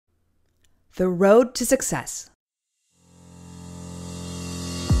The road to success.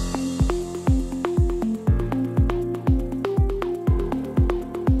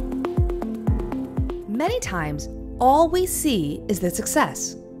 Many times, all we see is the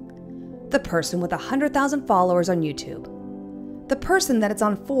success. The person with 100,000 followers on YouTube. The person that is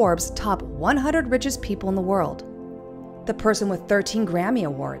on Forbes' top 100 richest people in the world. The person with 13 Grammy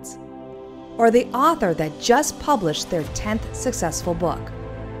Awards. Or the author that just published their 10th successful book.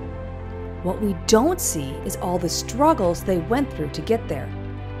 What we don't see is all the struggles they went through to get there.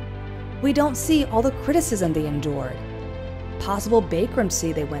 We don't see all the criticism they endured, possible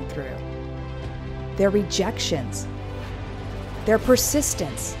bankruptcy they went through, their rejections, their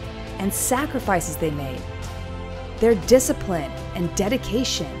persistence and sacrifices they made, their discipline and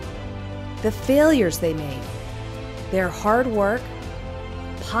dedication, the failures they made, their hard work,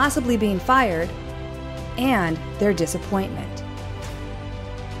 possibly being fired, and their disappointment.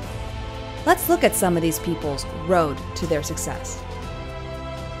 Let's look at some of these people's road to their success.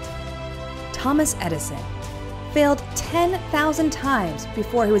 Thomas Edison failed 10,000 times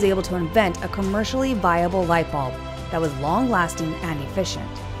before he was able to invent a commercially viable light bulb that was long-lasting and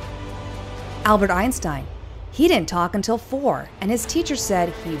efficient. Albert Einstein, he didn't talk until 4, and his teacher said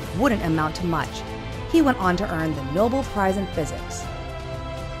he wouldn't amount to much. He went on to earn the Nobel Prize in Physics.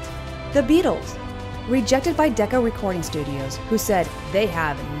 The Beatles, rejected by Decca recording studios who said they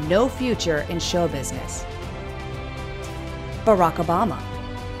have no future in show business. Barack Obama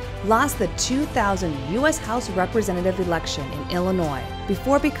lost the 2000 U.S. House Representative election in Illinois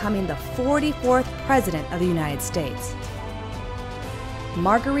before becoming the 44th President of the United States.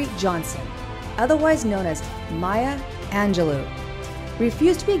 Marguerite Johnson, otherwise known as Maya Angelou,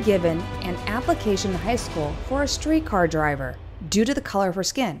 refused to be given an application in high school for a streetcar driver due to the color of her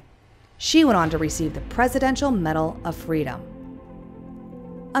skin. She went on to receive the Presidential Medal of Freedom.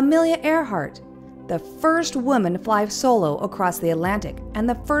 Amelia Earhart, the first woman to fly solo across the Atlantic and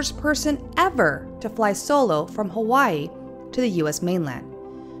the first person ever to fly solo from Hawaii to the U.S. mainland.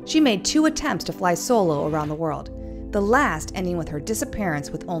 She made 2 attempts to fly solo around the world, the last ending with her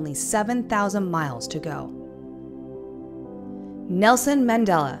disappearance with only 7,000 miles to go. Nelson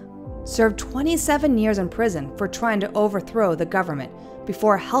Mandela served 27 years in prison for trying to overthrow the government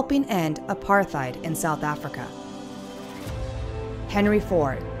before helping end apartheid in South Africa. Henry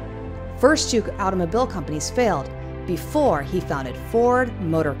Ford, first 2 automobile companies failed before he founded Ford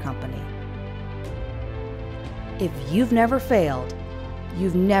Motor Company. If you've never failed,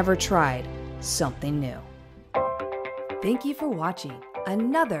 you've never tried something new. Thank you for watching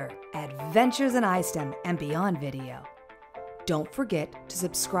another Adventures in iSTEM and Beyond video. Don't forget to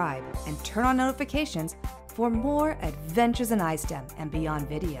subscribe and turn on notifications for more Adventures in iSTEM and Beyond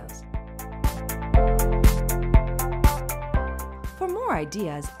videos. For more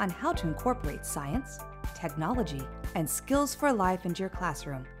ideas on how to incorporate science, technology, and skills for life into your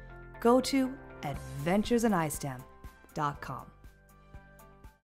classroom, go to adventuresinistem.com.